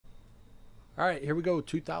All right, here we go.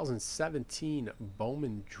 2017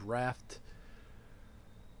 Bowman Draft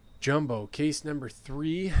Jumbo case number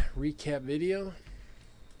 3 recap video.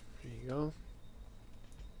 There you go.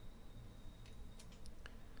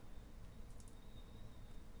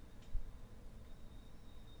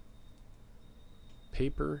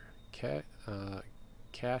 Paper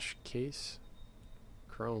cash case,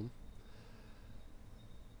 chrome.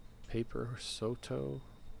 Paper Soto.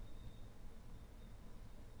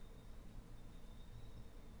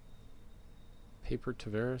 Paper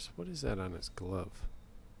Tavares. What is that on his glove?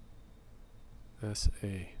 SA.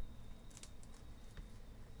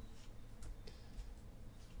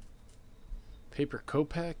 Paper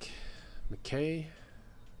Kopak. McKay.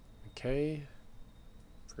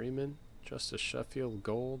 Freeman. Justice Sheffield.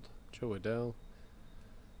 Gold. Joe Adell.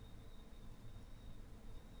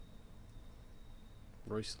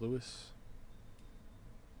 Royce Lewis.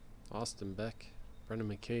 Austin Beck. Brendan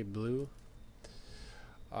McKay. Blue.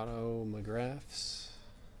 Otto McGraths.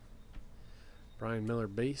 Brian Miller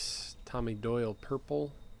base. Tommy Doyle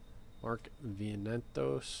purple. Mark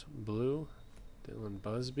Vientos blue. Dylan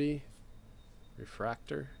Busby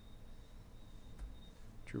refractor.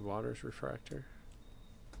 Drew Waters refractor.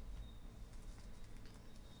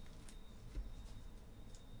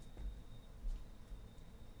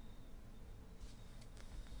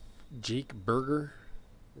 Jake Berger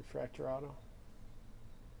refractor auto.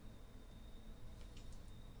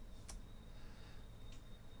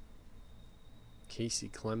 Casey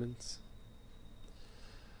Clemens.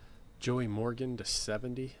 Joey Morgan to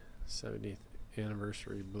 70. 70th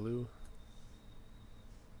anniversary blue.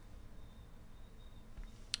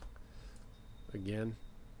 Again,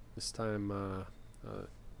 this time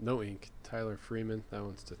no ink. Tyler Freeman. That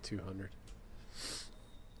one's to 200.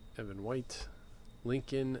 Evan White.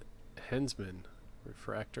 Lincoln Hensman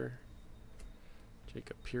refractor.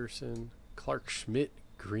 Jacob Pearson. Clark Schmidt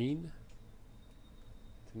green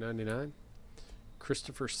to 99.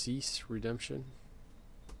 Christopher Cease redemption.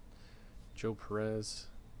 Joe Perez.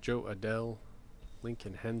 Joe Adell.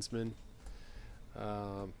 Lincoln Hensman.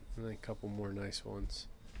 And then a couple more nice ones.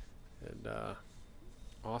 And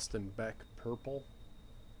Austin Beck purple.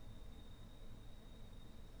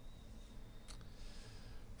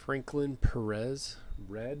 Franklin Perez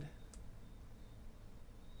red.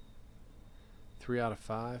 3 out of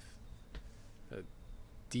 5.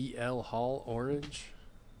 DL Hall orange.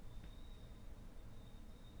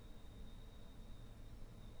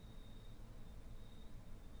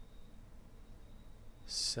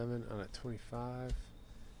 /7 out of 25.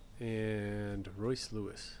 And Royce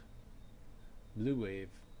Lewis blue wave.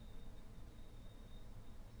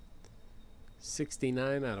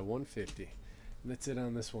 69 out of 150. And that's it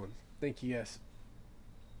on this one. Thank you guys.